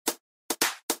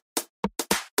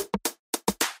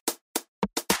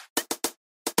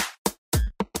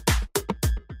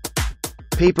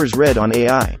Papers read on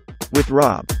AI. With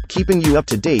Rob, keeping you up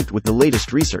to date with the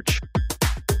latest research.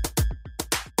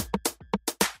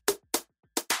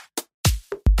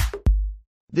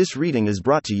 This reading is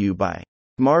brought to you by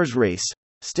Mars Race.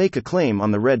 Stake a claim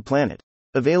on the Red Planet.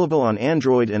 Available on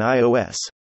Android and iOS.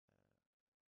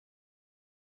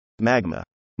 Magma.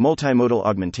 Multimodal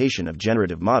augmentation of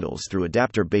generative models through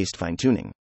adapter-based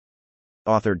fine-tuning.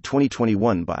 Authored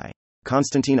 2021 by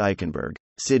Konstantin Eichenberg,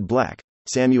 Sid Black,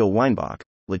 Samuel Weinbach,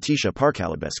 Letitia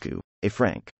Parkalibescu, A.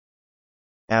 Frank.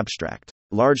 Abstract.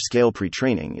 Large-scale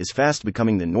pre-training is fast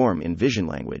becoming the norm in vision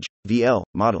language, VL,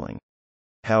 modeling.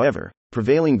 However,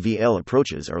 prevailing VL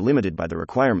approaches are limited by the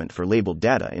requirement for labeled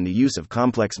data in the use of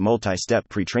complex multi-step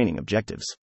pre-training objectives.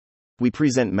 We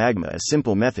present Magma, a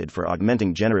simple method for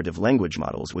augmenting generative language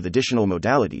models with additional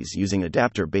modalities using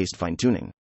adapter-based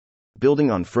fine-tuning. Building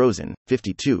on Frozen,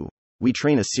 52, we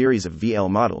train a series of VL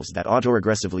models that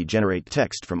autoregressively generate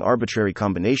text from arbitrary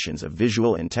combinations of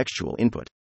visual and textual input.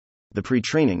 The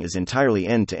pre-training is entirely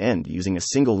end-to-end using a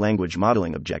single language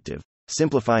modeling objective,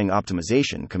 simplifying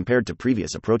optimization compared to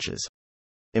previous approaches.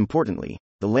 Importantly,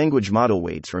 the language model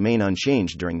weights remain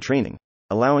unchanged during training,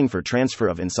 allowing for transfer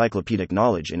of encyclopedic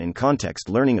knowledge and in-context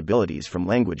learning abilities from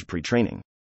language pre-training.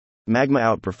 Magma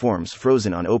outperforms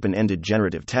Frozen on open-ended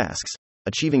generative tasks,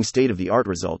 achieving state-of-the-art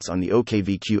results on the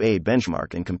OKVQA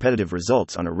benchmark and competitive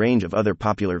results on a range of other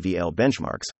popular VL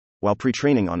benchmarks, while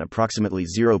pre-training on approximately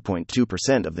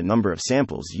 0.2% of the number of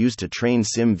samples used to train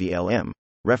SIM-VLM,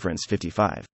 reference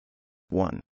 55.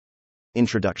 1.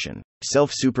 Introduction.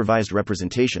 Self-supervised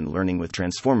representation learning with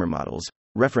transformer models,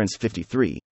 reference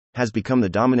 53, has become the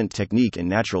dominant technique in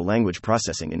natural language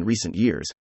processing in recent years,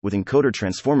 with encoder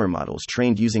transformer models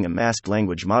trained using a masked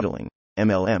language modeling,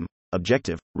 MLM,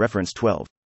 objective, reference 12,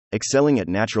 excelling at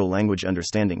natural language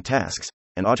understanding tasks,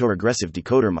 and autoregressive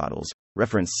decoder models,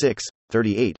 reference 6,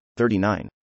 38, 39,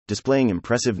 displaying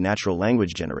impressive natural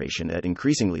language generation at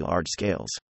increasingly large scales.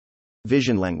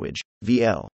 Vision language,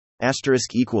 VL.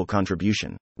 Equal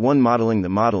contribution. 1. Modeling. The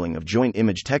modeling of joint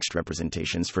image text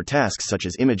representations for tasks such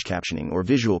as image captioning or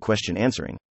visual question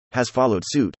answering has followed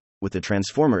suit, with the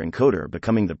transformer encoder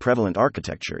becoming the prevalent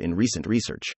architecture in recent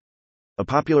research. A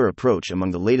popular approach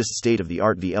among the latest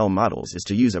state-of-the-art VL models is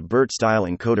to use a BERT-style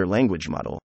encoder language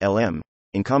model, LM,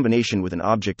 in combination with an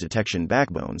object detection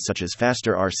backbone such as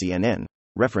faster RCNN,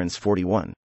 reference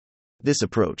 41. This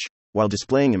approach, while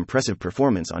displaying impressive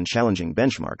performance on challenging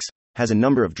benchmarks, has a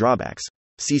number of drawbacks,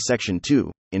 see section 2,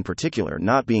 in particular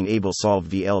not being able to solve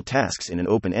VL tasks in an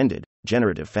open-ended,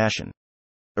 generative fashion.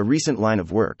 A recent line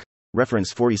of work,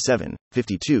 reference 47,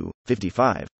 52,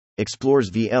 55, explores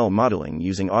VL modeling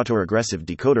using autoregressive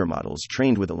decoder models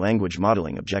trained with a language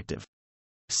modeling objective.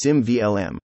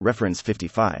 SIM-VLM, reference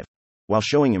 55, while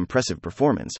showing impressive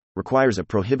performance, requires a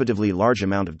prohibitively large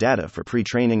amount of data for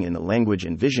pre-training in the language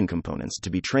and vision components to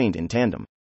be trained in tandem.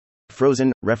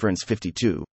 Frozen, reference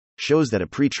 52, shows that a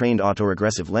pre-trained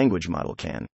autoregressive language model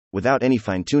can, without any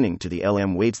fine-tuning to the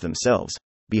LM weights themselves,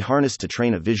 be harnessed to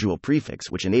train a visual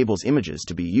prefix which enables images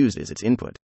to be used as its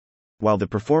input. While the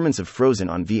performance of Frozen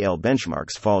on VL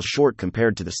benchmarks falls short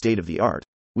compared to the state-of-the-art,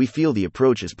 we feel the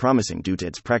approach is promising due to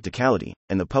its practicality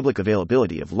and the public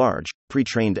availability of large,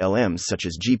 pre-trained LMs such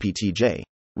as GPT-J,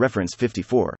 reference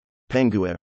 54,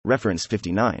 Penguin, reference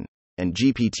 59, and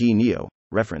GPT-Neo,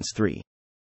 reference 3.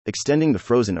 Extending the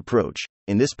Frozen approach,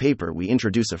 in this paper we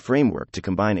introduce a framework to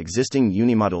combine existing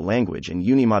unimodal language and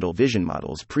unimodal vision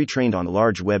models pre-trained on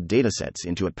large web datasets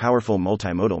into a powerful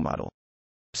multimodal model.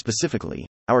 Specifically,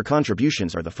 our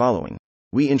contributions are the following.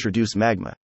 We introduce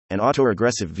Magma, an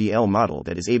autoregressive VL model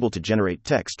that is able to generate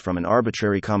text from an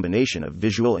arbitrary combination of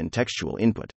visual and textual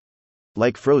input.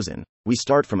 Like Frozen, we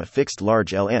start from a fixed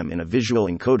large LM in a visual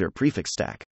encoder prefix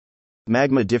stack.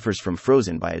 Magma differs from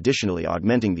Frozen by additionally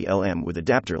augmenting the LM with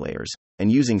adapter layers,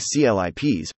 and using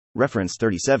CLIP's, reference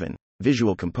 37,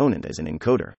 visual component as an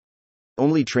encoder.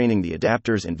 Only training the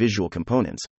adapters and visual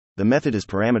components, the method is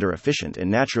parameter efficient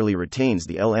and naturally retains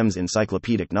the LM's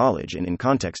encyclopedic knowledge and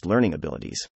in-context learning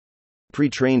abilities.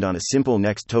 Pre-trained on a simple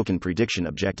next token prediction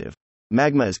objective,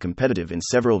 Magma is competitive in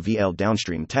several VL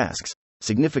downstream tasks,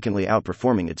 significantly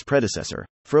outperforming its predecessor,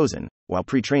 Frozen, while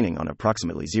pre-training on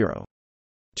approximately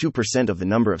 0.2% of the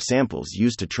number of samples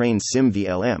used to train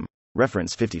SIM-VLM,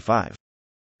 reference 55.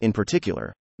 In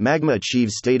particular, Magma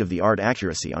achieves state-of-the-art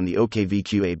accuracy on the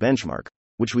OKVQA benchmark,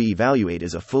 which we evaluate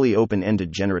as a fully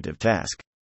open-ended generative task.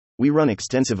 We run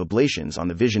extensive ablations on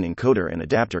the vision encoder and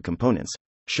adapter components,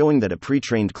 showing that a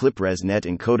pre-trained ClipResNet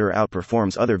encoder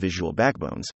outperforms other visual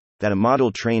backbones, that a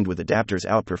model trained with adapters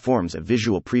outperforms a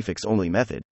visual prefix-only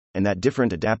method, and that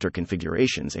different adapter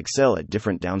configurations excel at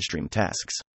different downstream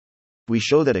tasks. We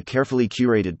show that a carefully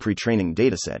curated pre-training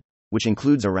dataset, which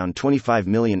includes around 25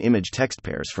 million image text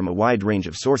pairs from a wide range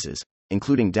of sources,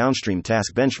 including downstream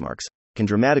task benchmarks, can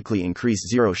dramatically increase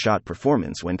zero-shot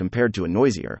performance when compared to a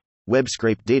noisier,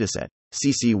 web-scraped dataset,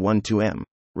 CC12M,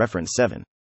 reference 7.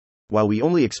 While we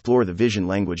only explore the vision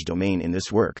language domain in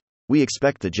this work, we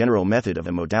expect the general method of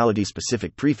a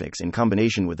modality-specific prefix in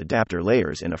combination with adapter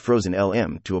layers and a frozen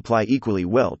LM to apply equally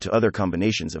well to other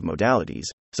combinations of modalities,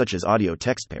 such as audio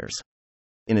text pairs.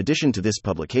 In addition to this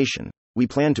publication, we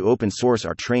plan to open source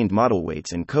our trained model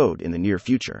weights and code in the near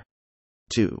future.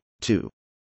 2.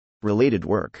 Related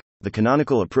work. The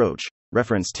canonical approach,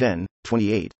 reference 10,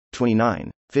 28,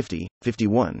 29, 50,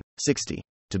 51, 60,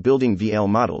 to building VL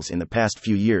models in the past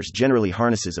few years generally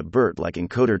harnesses a BERT-like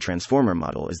encoder transformer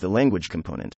model as the language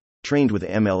component, trained with a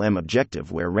MLM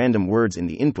objective where random words in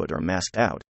the input are masked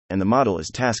out, and the model is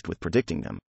tasked with predicting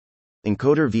them.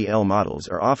 Encoder VL models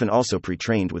are often also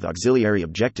pre-trained with auxiliary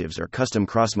objectives or custom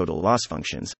cross-modal loss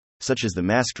functions, such as the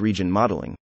masked region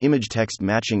modeling, image text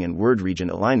matching and word region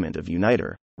alignment of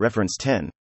Uniter, reference 10,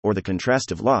 or the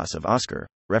contrastive loss of Oscar,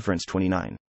 reference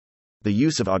 29. The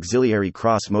use of auxiliary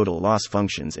cross-modal loss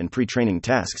functions in pre-training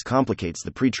tasks complicates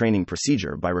the pre-training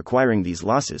procedure by requiring these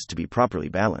losses to be properly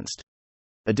balanced.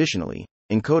 Additionally,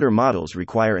 encoder models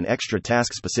require an extra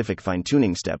task-specific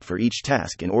fine-tuning step for each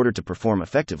task in order to perform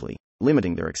effectively,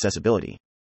 limiting their accessibility.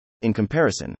 In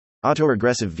comparison,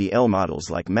 autoregressive VL models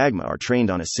like Magma are trained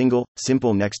on a single,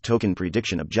 simple next token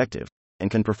prediction objective, and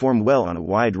can perform well on a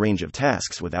wide range of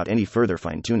tasks without any further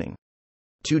fine-tuning.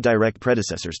 Two direct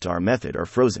predecessors to our method are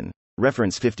Frozen,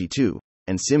 reference 52,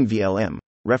 and SimVLM,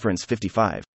 reference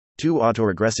 55, two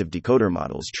autoregressive decoder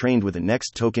models trained with a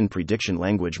next token prediction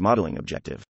language modeling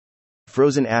objective.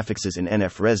 Frozen affixes an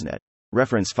NF-ResNet,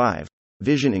 reference 5,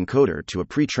 vision encoder to a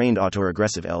pre-trained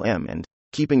autoregressive LM and,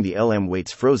 keeping the LM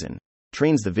weights frozen,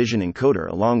 trains the vision encoder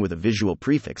along with a visual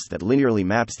prefix that linearly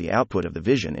maps the output of the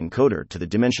vision encoder to the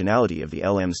dimensionality of the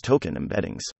LM's token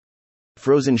embeddings.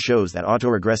 Frozen shows that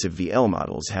autoregressive VL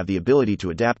models have the ability to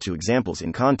adapt to examples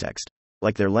in context,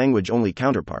 like their language-only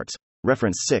counterparts,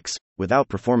 reference 6, without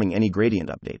performing any gradient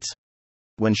updates.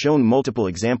 When shown multiple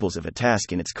examples of a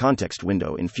task in its context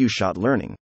window in few-shot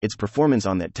learning, its performance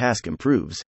on that task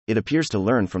improves. It appears to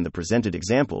learn from the presented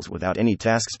examples without any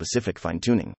task-specific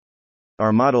fine-tuning.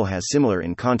 Our model has similar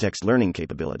in-context learning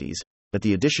capabilities, but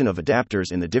the addition of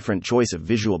adapters in the different choice of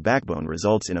visual backbone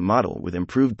results in a model with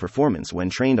improved performance when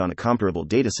trained on a comparable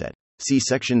dataset. See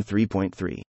section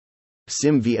 3.3.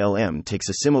 SimVLM takes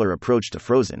a similar approach to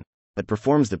Frozen, but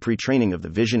performs the pre-training of the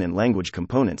vision and language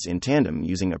components in tandem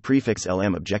using a prefix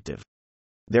LM objective.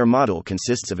 Their model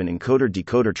consists of an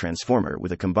encoder-decoder transformer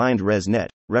with a combined ResNet,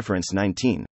 reference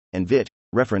 19, and VIT,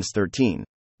 reference 13,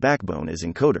 backbone as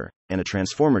encoder, and a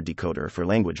transformer decoder for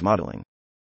language modeling.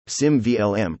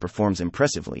 SimVLM performs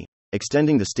impressively,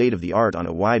 extending the state-of-the-art on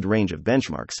a wide range of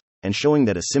benchmarks, and showing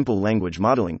that a simple language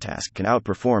modeling task can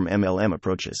outperform MLM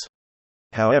approaches.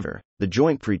 However, the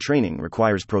joint pre-training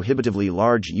requires prohibitively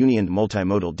large unioned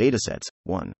multimodal datasets,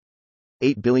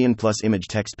 1.8 billion plus image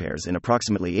text pairs and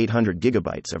approximately 800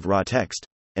 gigabytes of raw text,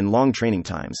 and long training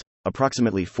times,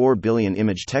 approximately 4 billion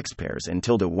image text pairs and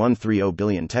 130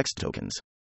 billion text tokens.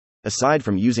 Aside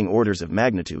from using orders of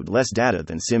magnitude less data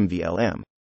than SimVLM,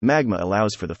 Magma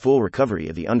allows for the full recovery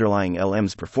of the underlying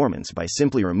LM's performance by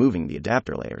simply removing the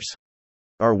adapter layers.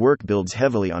 Our work builds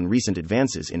heavily on recent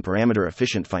advances in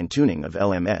parameter-efficient fine-tuning of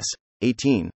LMS,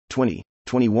 18, 20,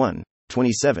 21,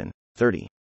 27, 30.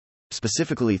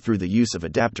 Specifically through the use of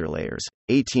adapter layers,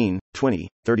 18, 20,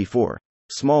 34,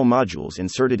 small modules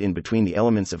inserted in between the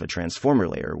elements of a transformer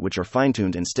layer which are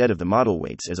fine-tuned instead of the model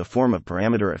weights as a form of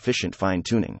parameter-efficient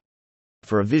fine-tuning.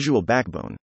 For a visual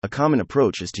backbone, a common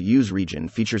approach is to use region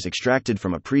features extracted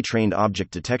from a pre-trained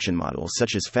object detection model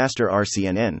such as Faster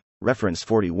RCNN, reference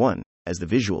 41, as the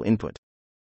visual input.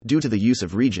 Due to the use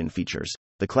of region features,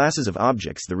 the classes of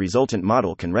objects the resultant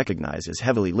model can recognize is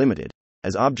heavily limited,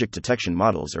 as object detection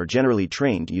models are generally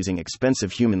trained using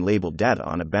expensive human-labeled data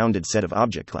on a bounded set of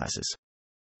object classes.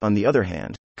 On the other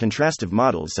hand, contrastive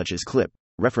models such as CLIP,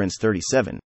 reference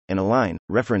 37, and Align,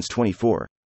 reference 24,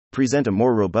 present a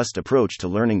more robust approach to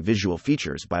learning visual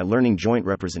features by learning joint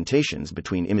representations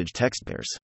between image text pairs.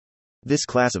 This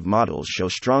class of models show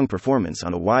strong performance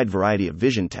on a wide variety of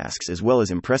vision tasks as well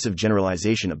as impressive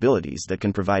generalization abilities that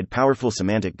can provide powerful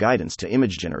semantic guidance to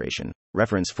image generation,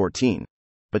 reference 14,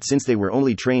 but since they were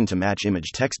only trained to match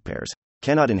image text pairs,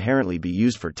 cannot inherently be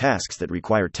used for tasks that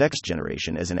require text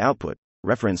generation as an output,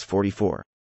 reference 44.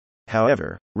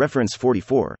 However, reference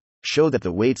 44, show that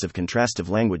the weights of contrastive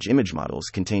language image models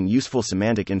contain useful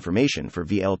semantic information for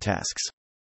VL tasks.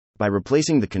 By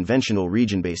replacing the conventional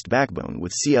region-based backbone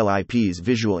with CLIP's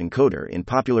visual encoder in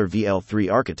popular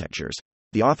VL3 architectures,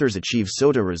 the authors achieve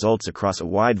SOTA results across a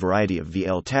wide variety of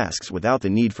VL tasks without the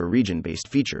need for region-based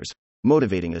features,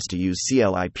 motivating us to use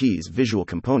CLIP's visual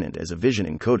component as a vision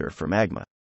encoder for Magma.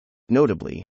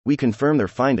 Notably, we confirm their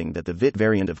finding that the VIT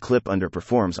variant of CLIP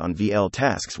underperforms on VL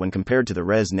tasks when compared to the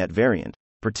ResNet variant,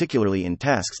 particularly in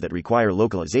tasks that require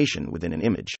localization within an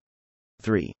image.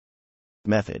 3.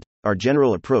 Method. Our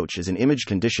general approach is an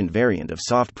image-conditioned variant of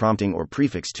soft prompting or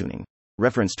prefix tuning,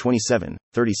 reference 27,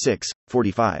 36,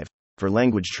 45, for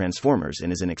language transformers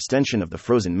and is an extension of the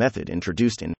frozen method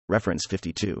introduced in reference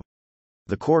 52.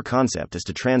 The core concept is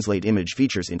to translate image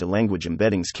features into language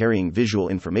embeddings carrying visual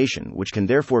information which can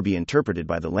therefore be interpreted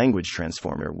by the language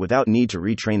transformer without need to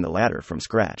retrain the latter from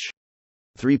scratch.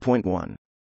 3.1.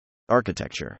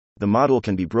 Architecture. The model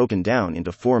can be broken down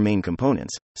into 4 main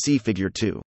components, see Figure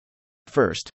 2.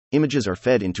 First, images are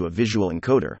fed into a visual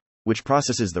encoder, which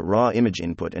processes the raw image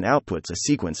input and outputs a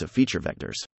sequence of feature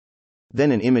vectors.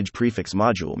 Then an image prefix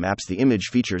module maps the image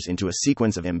features into a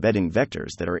sequence of embedding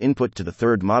vectors that are input to the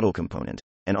third model component,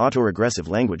 an autoregressive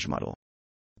language model.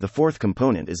 The fourth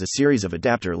component is a series of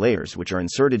adapter layers which are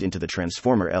inserted into the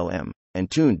transformer LM and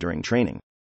tuned during training.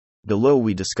 Below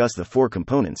we discuss the 4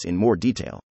 components in more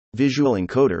detail. Visual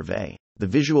encoder VE. The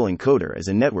visual encoder is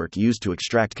a network used to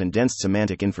extract condensed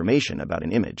semantic information about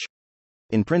an image.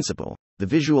 In principle, the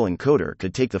visual encoder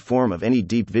could take the form of any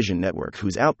deep vision network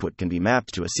whose output can be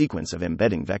mapped to a sequence of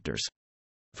embedding vectors.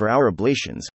 For our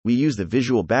ablations, we use the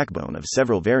visual backbone of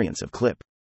several variants of CLIP.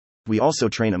 We also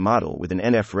train a model with an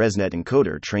NF ResNet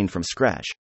encoder trained from scratch,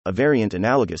 a variant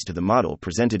analogous to the model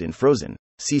presented in Frozen,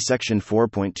 see section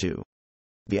 4.2.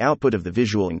 The output of the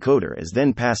visual encoder is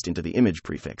then passed into the image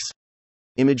prefix.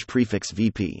 Image prefix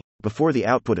VP. Before the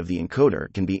output of the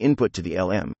encoder can be input to the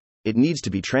LM, it needs to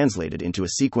be translated into a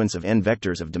sequence of n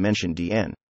vectors of dimension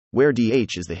dn, where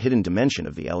dh is the hidden dimension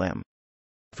of the LM.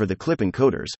 For the CLIP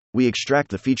encoders, we extract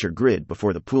the feature grid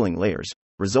before the pooling layers,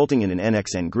 resulting in an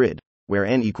NXN grid, where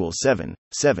n equals 7,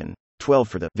 7, 12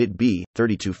 for the VIT B,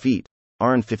 32 feet,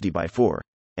 RN 50 by 4,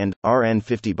 and RN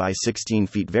 50 by 16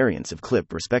 feet variants of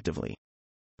CLIP respectively.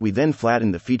 We then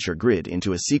flatten the feature grid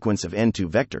into a sequence of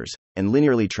N2 vectors, and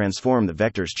linearly transform the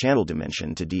vector's channel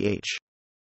dimension to DH.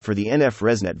 For the NF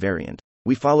ResNet variant,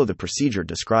 we follow the procedure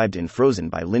described in Frozen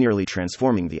by linearly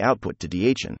transforming the output to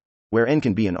DHN, where N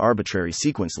can be an arbitrary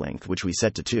sequence length which we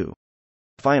set to 2.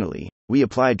 Finally, we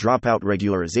apply dropout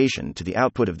regularization to the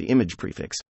output of the image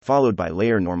prefix, followed by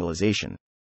layer normalization.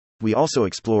 We also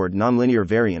explored nonlinear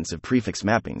variants of prefix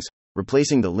mappings,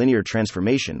 replacing the linear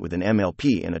transformation with an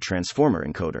MLP and a transformer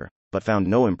encoder, but found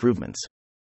no improvements.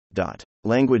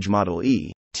 Language model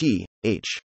E, T,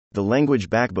 H. The language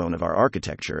backbone of our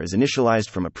architecture is initialized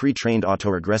from a pre-trained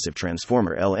autoregressive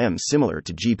transformer LM similar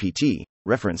to GPT,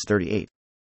 reference 38.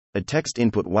 A text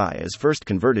input Y is first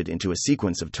converted into a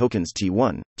sequence of tokens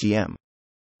T1, Tm.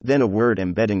 Then a word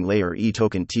embedding layer E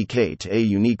token TK to a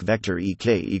unique vector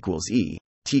EK equals E,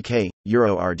 TK,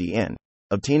 EuroRDN,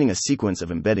 obtaining a sequence of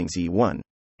embeddings E1,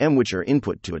 M which are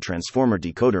input to a transformer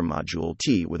decoder module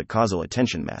T with a causal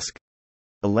attention mask.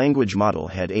 A language model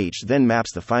head H then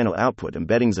maps the final output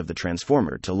embeddings of the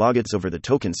transformer to logits over the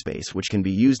token space which can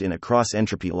be used in a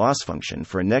cross-entropy loss function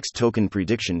for a next token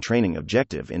prediction training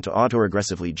objective and to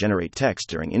autoregressively generate text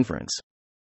during inference.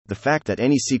 The fact that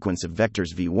any sequence of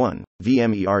vectors V1,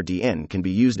 VMERDN can be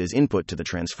used as input to the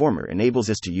transformer enables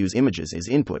us to use images as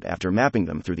input after mapping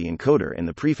them through the encoder and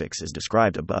the prefix as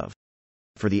described above.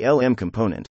 For the LM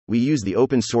component, we use the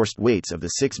open-sourced weights of the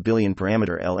 6 billion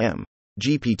parameter LM,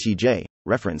 GPTJ,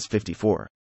 reference 54.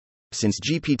 Since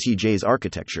GPTJ's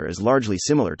architecture is largely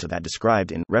similar to that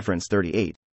described in reference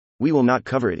 38, we will not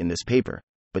cover it in this paper,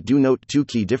 but do note 2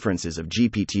 key differences of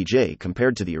GPTJ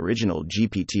compared to the original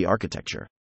GPT architecture.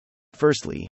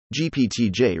 Firstly,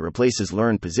 GPTJ replaces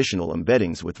learned positional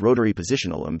embeddings with rotary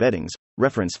positional embeddings,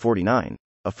 reference 49,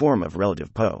 a form of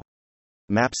relative PO.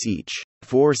 Maps each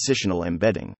 4-positional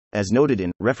embedding. As noted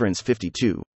in reference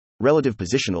 52, relative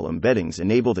positional embeddings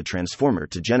enable the transformer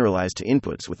to generalize to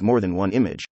inputs with more than one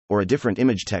image, or a different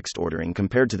image text ordering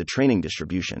compared to the training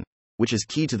distribution, which is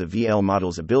key to the VL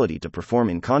model's ability to perform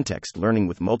in-context learning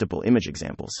with multiple image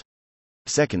examples.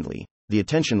 Secondly, the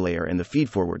attention layer and the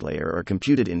feedforward layer are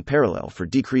computed in parallel for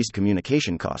decreased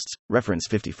communication costs, reference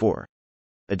 54.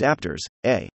 Adapters,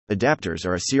 A. Adapters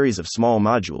are a series of small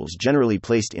modules generally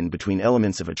placed in between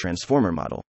elements of a transformer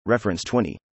model, reference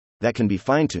 20, that can be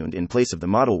fine-tuned in place of the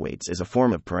model weights as a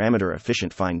form of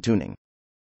parameter-efficient fine-tuning.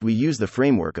 We use the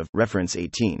framework of reference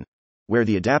 18, where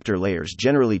the adapter layers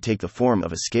generally take the form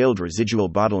of a scaled residual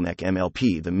bottleneck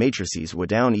MLP. The matrices W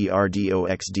down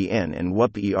ERDOXDN and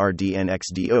WUP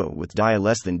ERDNXDO with dia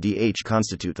less than DH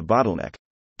constitute the bottleneck.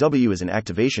 W is an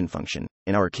activation function,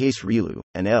 in our case ReLU,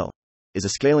 and L is a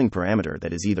scaling parameter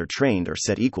that is either trained or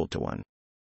set equal to 1.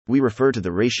 We refer to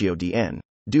the ratio dn,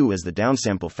 do as the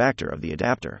downsample factor of the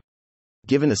adapter.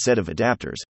 Given a set of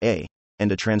adapters, A,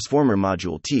 and a transformer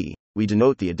module T, we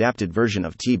denote the adapted version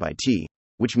of T by T,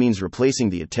 which means replacing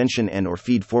the attention and or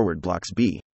feed-forward blocks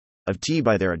B of T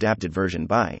by their adapted version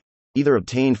by, either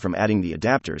obtained from adding the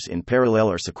adapters in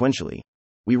parallel or sequentially.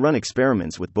 We run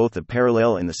experiments with both the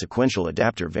parallel and the sequential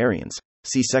adapter variants.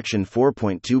 See section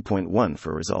 4.2.1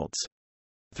 for results.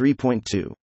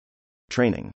 3.2.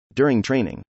 Training. During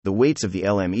training, the weights of the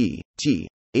LME, T,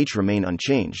 H remain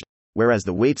unchanged, whereas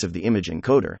the weights of the image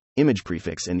encoder, image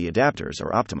prefix and the adapters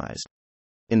are optimized.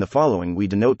 In the following we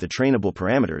denote the trainable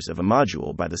parameters of a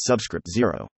module by the subscript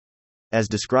 0. As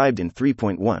described in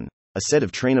 3.1, a set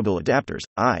of trainable adapters,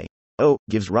 I, O,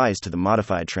 gives rise to the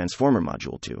modified transformer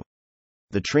module 2.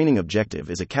 The training objective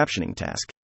is a captioning task.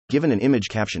 Given an image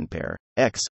caption pair,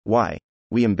 X, Y,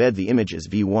 we embed the image as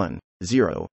V1,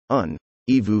 0, UN,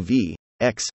 EVU V,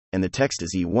 X, and the text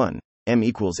as E1, M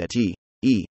equals at E,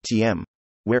 E, TM,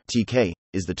 where TK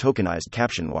is the tokenized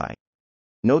caption Y.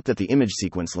 Note that the image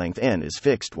sequence length N is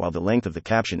fixed while the length of the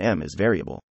caption M is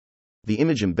variable. The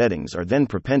image embeddings are then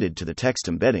prepended to the text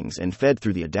embeddings and fed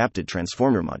through the adapted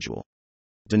transformer module.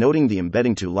 Denoting the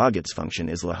embedding to logits function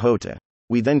is LaHota.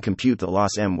 We then compute the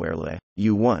loss M where Le,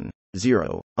 U1,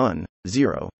 0, UN,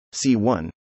 0, C1,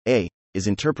 A, is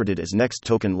interpreted as next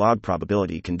token log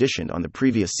probability conditioned on the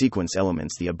previous sequence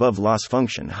elements. The above loss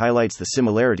function highlights the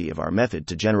similarity of our method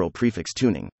to general prefix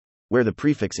tuning, where the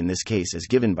prefix in this case is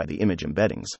given by the image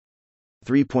embeddings.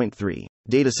 3.3.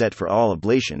 Dataset for all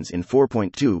ablations. In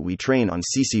 4.2 we train on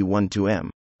CC12M,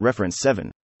 reference 7,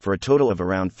 for a total of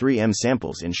around 3M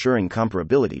samples ensuring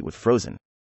comparability with frozen.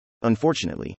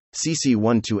 Unfortunately,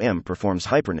 CC12M performs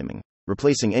hypernaming,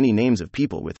 replacing any names of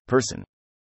people with person.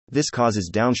 This causes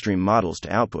downstream models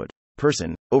to output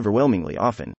person overwhelmingly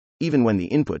often, even when the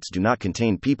inputs do not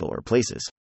contain people or places.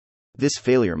 This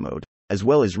failure mode, as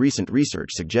well as recent research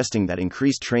suggesting that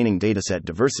increased training dataset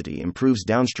diversity improves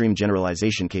downstream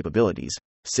generalization capabilities,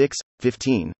 6,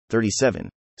 15, 37,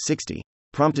 60,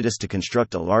 prompted us to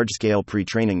construct a large-scale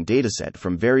pre-training dataset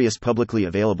from various publicly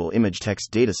available image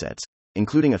text datasets,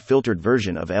 including a filtered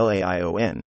version of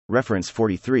LAION, reference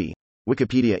 43,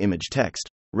 Wikipedia image text,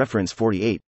 reference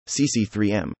 48,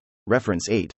 CC3M, reference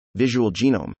 8, visual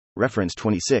genome, reference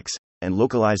 26, and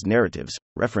localized narratives,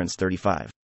 reference 35.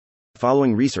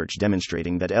 Following research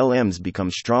demonstrating that LMs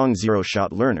become strong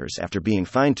zero-shot learners after being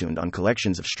fine-tuned on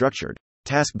collections of structured,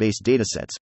 task-based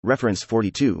datasets, reference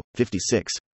 42,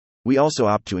 56. We also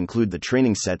opt to include the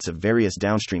training sets of various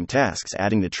downstream tasks,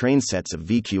 adding the train sets of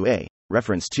VQA,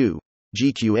 reference 2,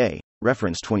 GQA,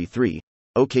 reference 23,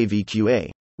 OKVQA,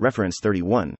 reference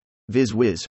 31,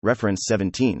 VizWiz, reference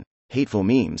 17, Hateful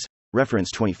Memes,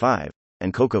 reference 25,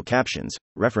 and Coco Captions,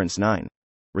 reference 9.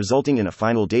 Resulting in a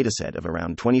final dataset of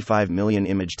around 25 million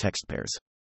image text pairs.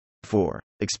 4.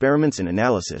 Experiments and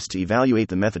analysis. To evaluate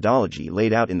the methodology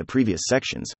laid out in the previous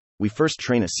sections, we first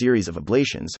train a series of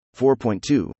ablations,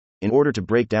 4.2, in order to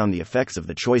break down the effects of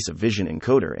the choice of vision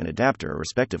encoder and adapter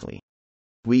respectively.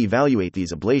 We evaluate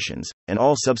these ablations, and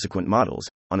all subsequent models,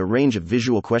 on a range of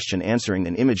visual question answering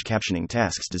and image captioning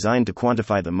tasks designed to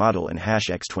quantify the model and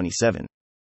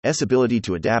X27's ability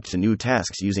to adapt to new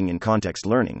tasks using in-context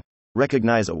learning,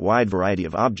 recognize a wide variety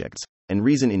of objects, and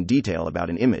reason in detail about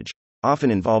an image,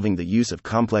 often involving the use of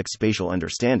complex spatial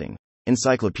understanding,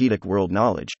 encyclopedic world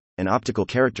knowledge, and optical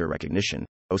character recognition,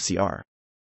 OCR.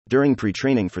 During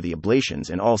pre-training for the ablations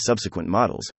and all subsequent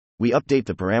models, we update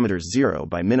the parameters 0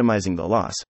 by minimizing the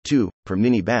loss, 2, per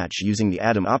mini-batch using the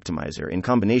Atom optimizer in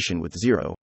combination with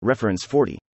 0, reference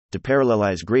 40, to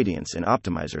parallelize gradients and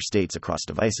optimizer states across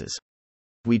devices.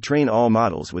 We train all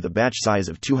models with a batch size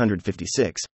of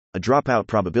 256, a dropout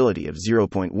probability of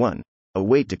 0.1, a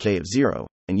weight decay of 0,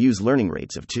 and use learning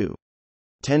rates of 2.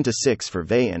 10:6 for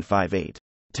VE and 5.8.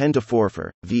 10:4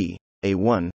 for V,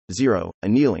 A1, 0,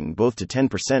 annealing both to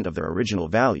 10% of their original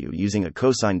value using a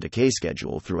cosine decay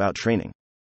schedule throughout training.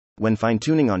 When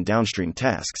fine-tuning on downstream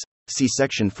tasks, see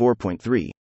section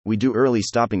 4.3, we do early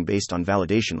stopping based on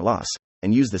validation loss,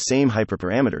 and use the same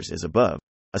hyperparameters as above,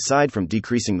 aside from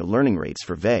decreasing the learning rates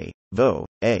for VE, VO,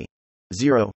 A,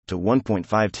 0 to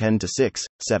 1.5 10:6,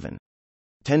 7.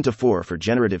 10:4 for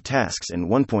generative tasks and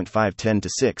 1.5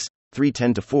 10:6, 3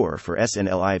 10:4 for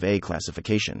SNLIVA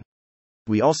classification.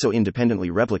 We also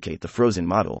independently replicate the frozen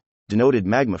model, denoted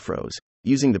MagmaFroze,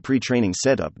 using the pre-training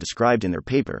setup described in their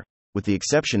paper, with the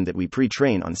exception that we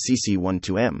pre-train on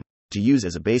CC12M to use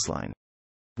as a baseline.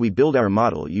 We build our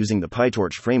model using the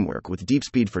PyTorch framework with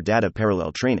DeepSpeed for data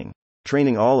parallel training,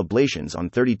 training all ablations on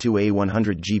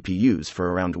 32A100 GPUs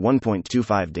for around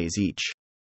 1.25 days each.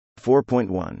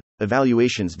 4.1.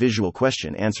 Evaluations. Visual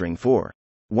question answering.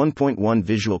 1.1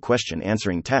 Visual question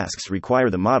answering tasks require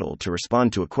the model to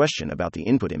respond to a question about the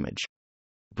input image.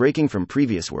 Breaking from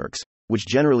previous works, which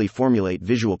generally formulate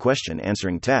visual question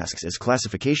answering tasks as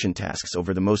classification tasks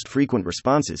over the most frequent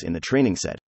responses in the training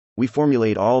set, we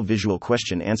formulate all visual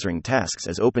question answering tasks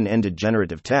as open-ended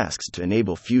generative tasks to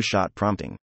enable few-shot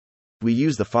prompting. We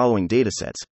use the following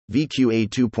datasets: VQA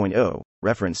 2.0,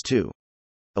 reference 2.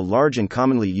 A large and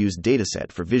commonly used dataset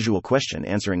for visual question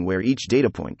answering where each data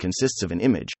point consists of an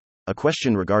image, a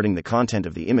question regarding the content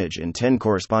of the image, and 10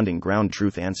 corresponding ground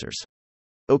truth answers.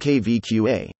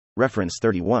 OKVQA, reference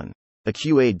 31. A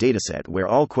QA dataset where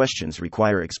all questions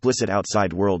require explicit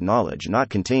outside world knowledge not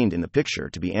contained in the picture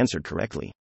to be answered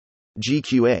correctly.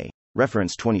 GQA,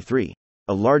 reference 23.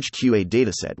 A large QA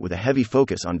dataset with a heavy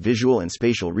focus on visual and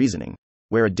spatial reasoning,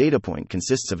 where a data point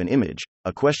consists of an image,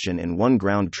 a question, and one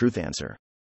ground truth answer.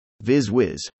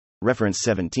 VizWiz, reference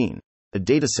 17. A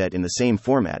dataset in the same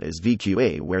format as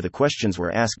VQA where the questions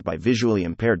were asked by visually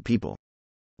impaired people.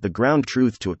 The ground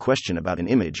truth to a question about an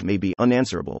image may be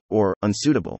unanswerable or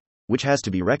unsuitable, which has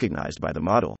to be recognized by the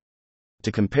model.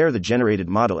 To compare the generated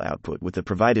model output with the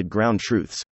provided ground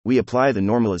truths, we apply the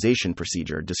normalization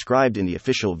procedure described in the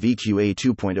official VQA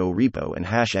 2.0 repo and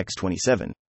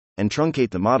 #x27, and truncate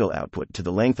the model output to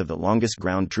the length of the longest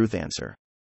ground truth answer.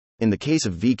 In the case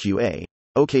of VQA,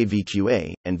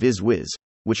 OKVQA, and VizWiz,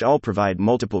 which all provide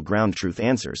multiple ground truth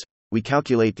answers, we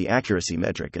calculate the accuracy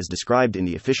metric as described in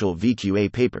the official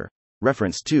VQA paper,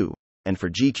 reference 2, and for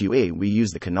GQA we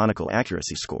use the canonical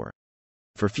accuracy score.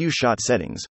 For few-shot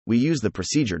settings, we use the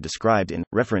procedure described in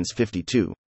reference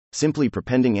 52, simply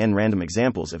prepending n random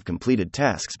examples of completed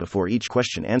tasks before each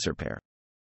question-answer pair.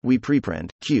 We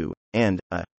prepend q and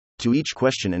a to each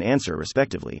question and answer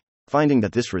respectively, finding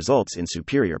that this results in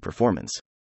superior performance.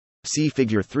 See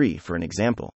Figure 3 for an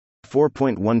example.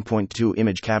 4.1.2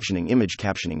 Image captioning. Image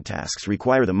captioning tasks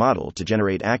require the model to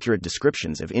generate accurate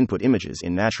descriptions of input images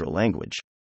in natural language.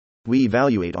 We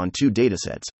evaluate on two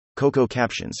datasets, COCO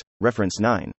captions, reference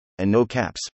 9, and No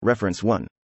caps, reference 1,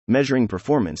 measuring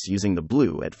performance using the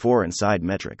blue at 4 and side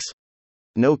metrics.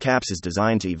 No caps is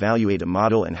designed to evaluate a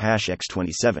model and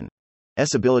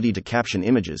 #x27's ability to caption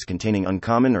images containing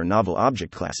uncommon or novel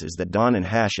object classes that DON and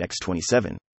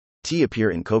 #x27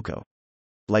 appear in COCO.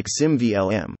 Like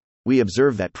SimVLM, we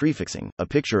observe that prefixing a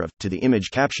picture of to the image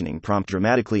captioning prompt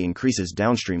dramatically increases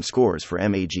downstream scores for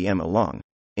MAGM along,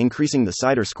 increasing the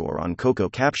CIDR score on COCO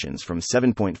captions from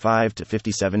 7.5 to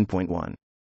 57.1.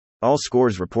 All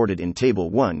scores reported in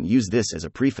Table 1 use this as a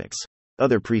prefix.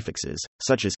 Other prefixes,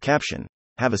 such as caption,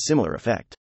 have a similar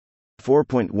effect.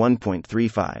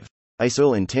 4.1.35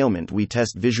 ISOL entailment. We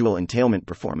test visual entailment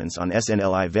performance on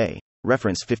SNLI-VE,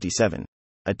 reference 57.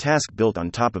 A task built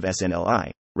on top of SNLI,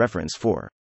 reference 4.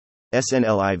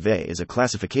 SNLI-VE is a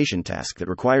classification task that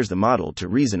requires the model to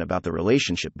reason about the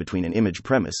relationship between an image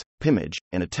premise, PIMAGE,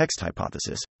 and a text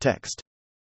hypothesis, text.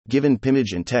 Given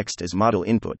PIMAGE and text as model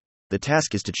input, the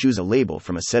task is to choose a label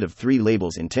from a set of 3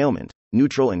 labels: entailment,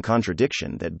 neutral, and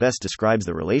contradiction that best describes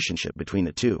the relationship between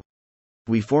the two.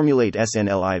 We formulate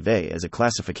SNLI-VE as a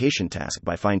classification task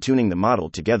by fine-tuning the model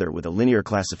together with a linear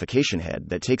classification head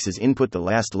that takes as input the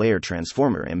last layer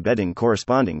transformer embedding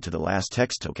corresponding to the last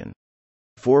text token.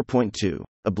 4.2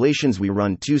 Ablations. We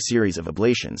run 2 series of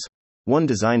ablations, one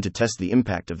designed to test the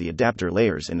impact of the adapter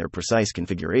layers and their precise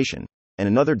configuration, and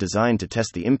another designed to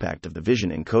test the impact of the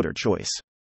vision encoder choice.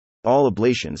 All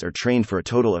ablations are trained for a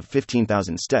total of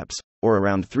 15,000 steps, or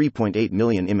around 3.8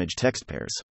 million image text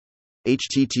pairs.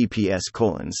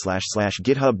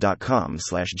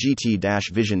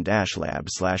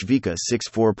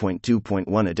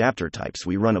 https://github.com/gt-vision-lab/vika64.2.1 Adapter types.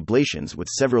 We run ablations with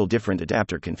several different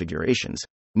adapter configurations,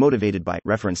 motivated by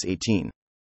reference 18,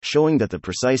 showing that the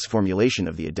precise formulation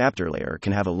of the adapter layer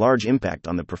can have a large impact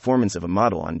on the performance of a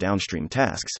model on downstream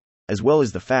tasks, as well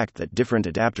as the fact that different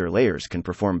adapter layers can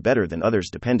perform better than others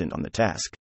dependent on the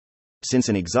task. Since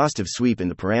an exhaustive sweep in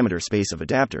the parameter space of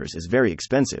adapters is very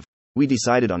expensive, we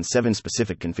decided on 7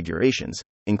 specific configurations,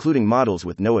 including models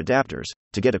with no adapters,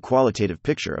 to get a qualitative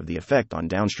picture of the effect on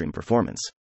downstream performance.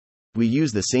 We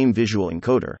use the same visual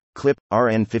encoder, CLIP,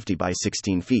 RN50 by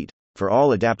 16 feet, for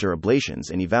all adapter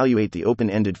ablations and evaluate the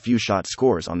open-ended few-shot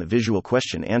scores on the visual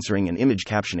question answering and image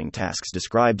captioning tasks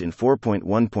described in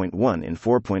 4.1.1 and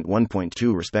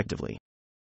 4.1.2 respectively.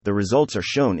 The results are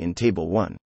shown in Table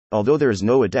 1. Although there is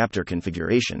no adapter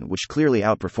configuration which clearly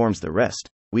outperforms the rest,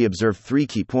 we observe 3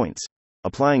 key points.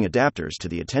 Applying adapters to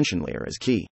the attention layer is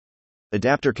key.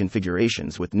 Adapter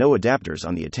configurations with no adapters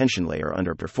on the attention layer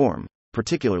underperform,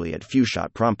 particularly at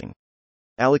few-shot prompting.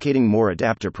 Allocating more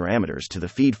adapter parameters to the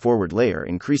feed-forward layer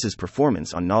increases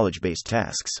performance on knowledge-based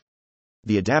tasks.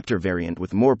 The adapter variant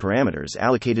with more parameters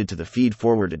allocated to the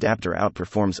feed-forward adapter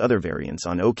outperforms other variants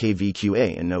on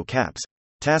OKVQA and no-caps,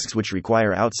 tasks which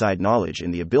require outside knowledge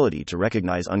and the ability to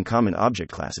recognize uncommon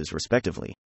object classes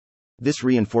respectively. This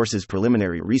reinforces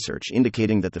preliminary research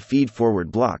indicating that the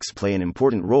feed-forward blocks play an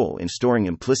important role in storing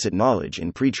implicit knowledge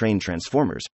in pre-trained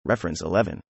transformers, reference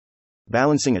 11.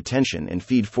 Balancing attention and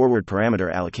feed-forward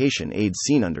parameter allocation aids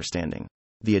scene understanding.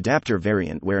 The adapter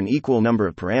variant where an equal number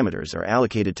of parameters are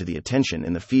allocated to the attention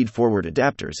and the feed-forward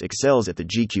adapters excels at the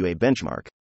GQA benchmark,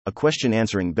 a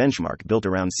question-answering benchmark built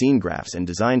around scene graphs and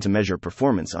designed to measure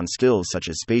performance on skills such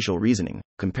as spatial reasoning,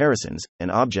 comparisons,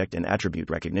 and object and attribute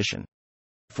recognition.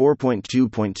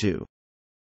 4.2.2.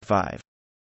 5.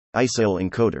 ISAIL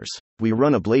encoders. We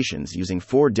run ablations using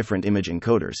 4 different image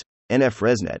encoders: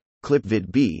 NF-ResNet,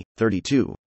 ClipVit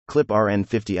B32,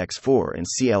 ClipRN50X4 and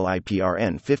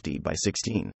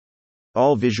CLIPRN50x16.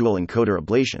 All visual encoder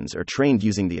ablations are trained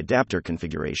using the adapter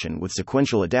configuration with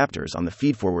sequential adapters on the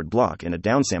feedforward block and a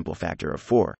downsample factor of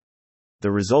 4.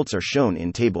 The results are shown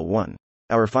in Table 1.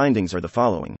 Our findings are the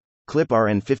following.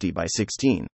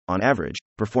 ClipRN50x16, on average,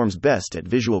 performs best at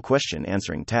visual question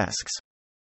answering tasks.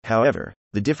 However,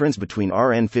 the difference between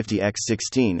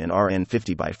RN50x16 and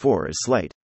RN50x4 is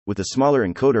slight, with the smaller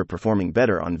encoder performing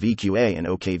better on VQA and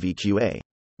OKVQA,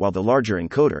 while the larger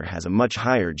encoder has a much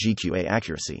higher GQA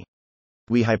accuracy.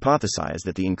 We hypothesize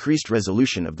that the increased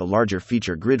resolution of the larger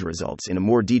feature grid results in a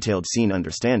more detailed scene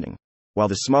understanding, while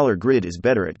the smaller grid is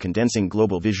better at condensing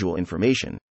global visual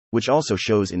information, which also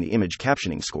shows in the image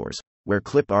captioning scores, where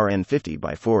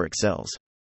ClipRN50x4 excels.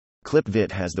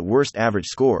 ClipVit has the worst average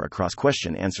score across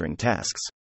question answering tasks.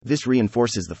 This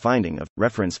reinforces the finding of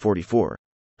reference 44,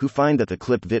 who find that the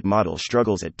ClipVit model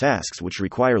struggles at tasks which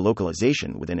require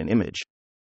localization within an image.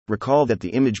 Recall that the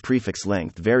image prefix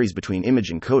length varies between image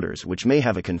encoders, which may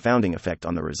have a confounding effect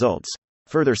on the results.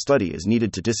 Further study is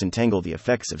needed to disentangle the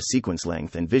effects of sequence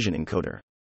length and vision encoder.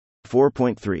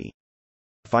 4.3.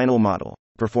 Final model.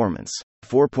 Performance.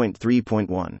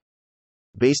 4.3.1.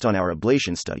 Based on our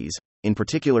ablation studies, in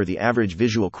particular the average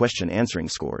visual question answering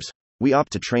scores, we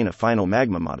opt to train a final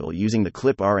Magma model using the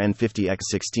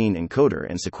ClipRN50x16 encoder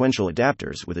and sequential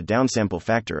adapters with a downsample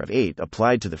factor of 8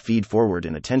 applied to the feed-forward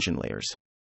and attention layers.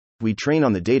 We train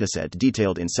on the dataset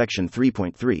detailed in section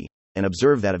 3.3, and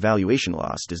observe that evaluation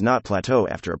loss does not plateau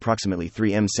after approximately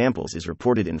 3M samples is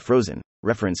reported in Frozen,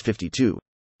 reference 52,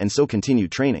 and so continue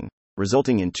training,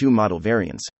 resulting in 2 model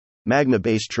variants. Magma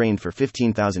base trained for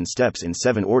 15,000 steps in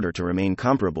 7 order to remain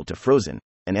comparable to Frozen,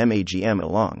 and MAGM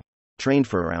along, trained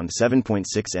for around 7.6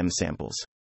 M samples.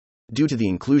 Due to the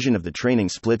inclusion of the training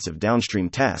splits of downstream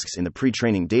tasks in the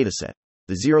pre-training dataset,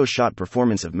 the 0-shot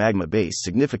performance of Magma base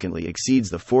significantly exceeds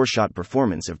the 4-shot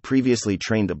performance of previously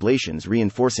trained ablations,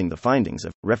 reinforcing the findings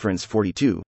of reference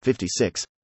 42, 56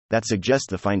 that suggest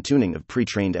the fine-tuning of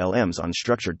pre-trained LMs on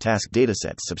structured task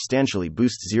datasets substantially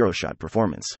boosts 0-shot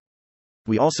performance.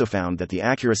 We also found that the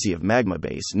accuracy of Magma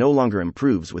base no longer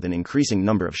improves with an increasing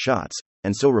number of shots,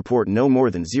 and so report no more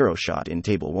than 0-shot in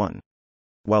Table 1.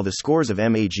 While the scores of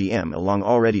MAGM along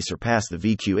already surpass the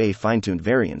VQA fine-tuned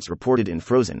variants reported in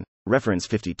Frozen, reference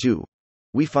 52,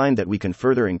 we find that we can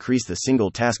further increase the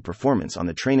single task performance on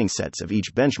the training sets of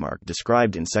each benchmark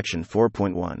described in section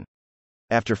 4.1.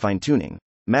 After fine-tuning,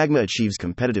 Magma achieves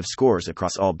competitive scores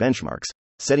across all benchmarks,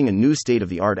 setting a new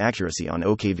state-of-the-art accuracy on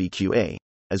OKVQA,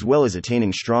 as well as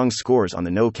attaining strong scores on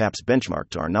the no-caps benchmark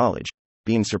to our knowledge,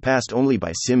 being surpassed only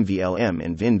by SIM-VLM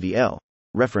and VIN-VL,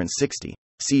 reference 60,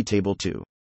 see Table 2.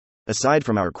 Aside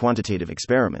from our quantitative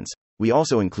experiments, we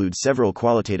also include several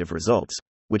qualitative results,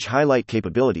 which highlight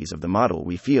capabilities of the model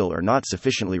we feel are not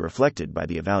sufficiently reflected by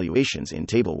the evaluations in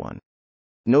Table 1.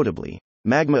 Notably,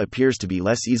 Magma appears to be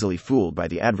less easily fooled by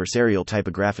the adversarial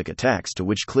typographic attacks to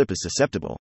which Clip is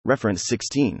susceptible, reference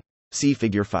 16, see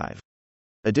Figure 5.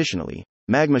 Additionally,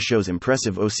 Magma shows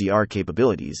impressive OCR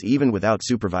capabilities even without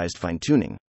supervised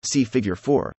fine-tuning, see Figure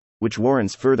 4, which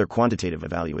warrants further quantitative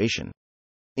evaluation.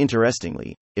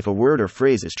 Interestingly, if a word or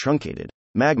phrase is truncated,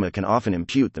 Magma can often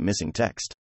impute the missing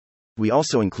text. We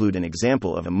also include an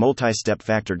example of a multi-step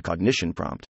factored cognition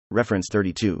prompt, reference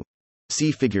 32,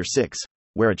 see Figure 6,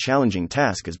 where a challenging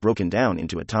task is broken down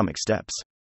into atomic steps.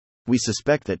 We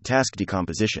suspect that task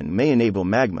decomposition may enable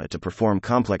Magma to perform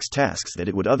complex tasks that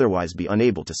it would otherwise be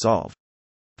unable to solve.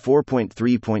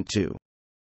 4.3.2.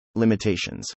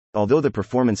 Limitations. Although the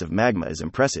performance of Magma is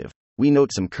impressive, we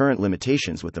note some current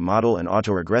limitations with the model and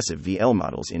autoregressive VL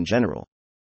models in general.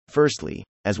 Firstly,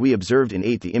 as we observed in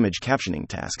 8, the image captioning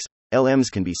tasks,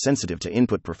 LMs can be sensitive to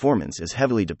input performance as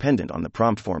heavily dependent on the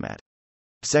prompt format.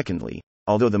 Secondly,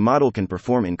 although the model can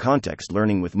perform in-context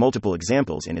learning with multiple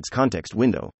examples in its context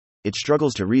window, it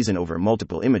struggles to reason over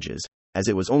multiple images, as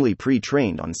it was only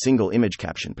pre-trained on single image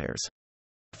caption pairs.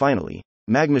 Finally,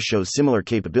 Magma shows similar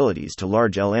capabilities to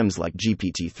large LMs like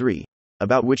GPT-3,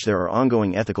 about which there are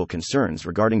ongoing ethical concerns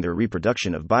regarding their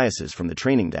reproduction of biases from the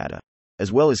training data,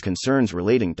 as well as concerns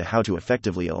relating to how to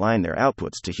effectively align their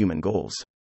outputs to human goals.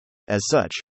 As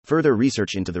such, further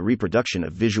research into the reproduction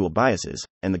of visual biases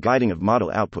and the guiding of model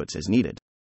outputs is needed.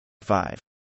 5.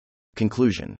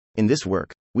 Conclusion. In this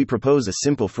work, we propose a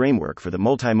simple framework for the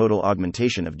multimodal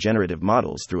augmentation of generative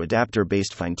models through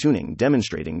adapter-based fine-tuning,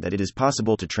 demonstrating that it is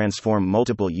possible to transform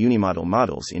multiple unimodal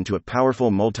models into a powerful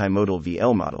multimodal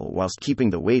VL model whilst keeping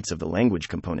the weights of the language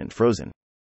component frozen.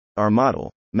 Our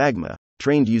model, Magma,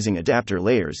 trained using adapter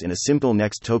layers in a simple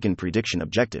next token prediction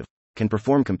objective, can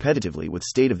perform competitively with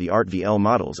state-of-the-art VL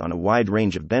models on a wide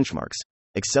range of benchmarks,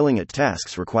 excelling at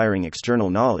tasks requiring external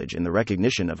knowledge and the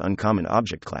recognition of uncommon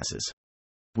object classes.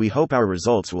 We hope our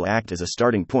results will act as a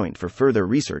starting point for further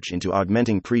research into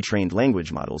augmenting pre-trained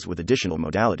language models with additional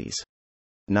modalities.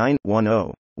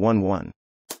 9.10.11.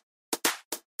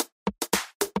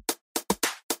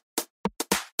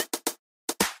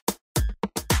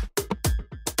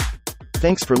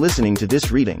 Thanks for listening to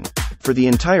this reading. For the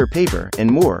entire paper and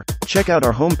more, check out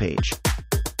our homepage,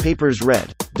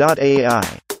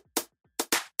 papersread.ai.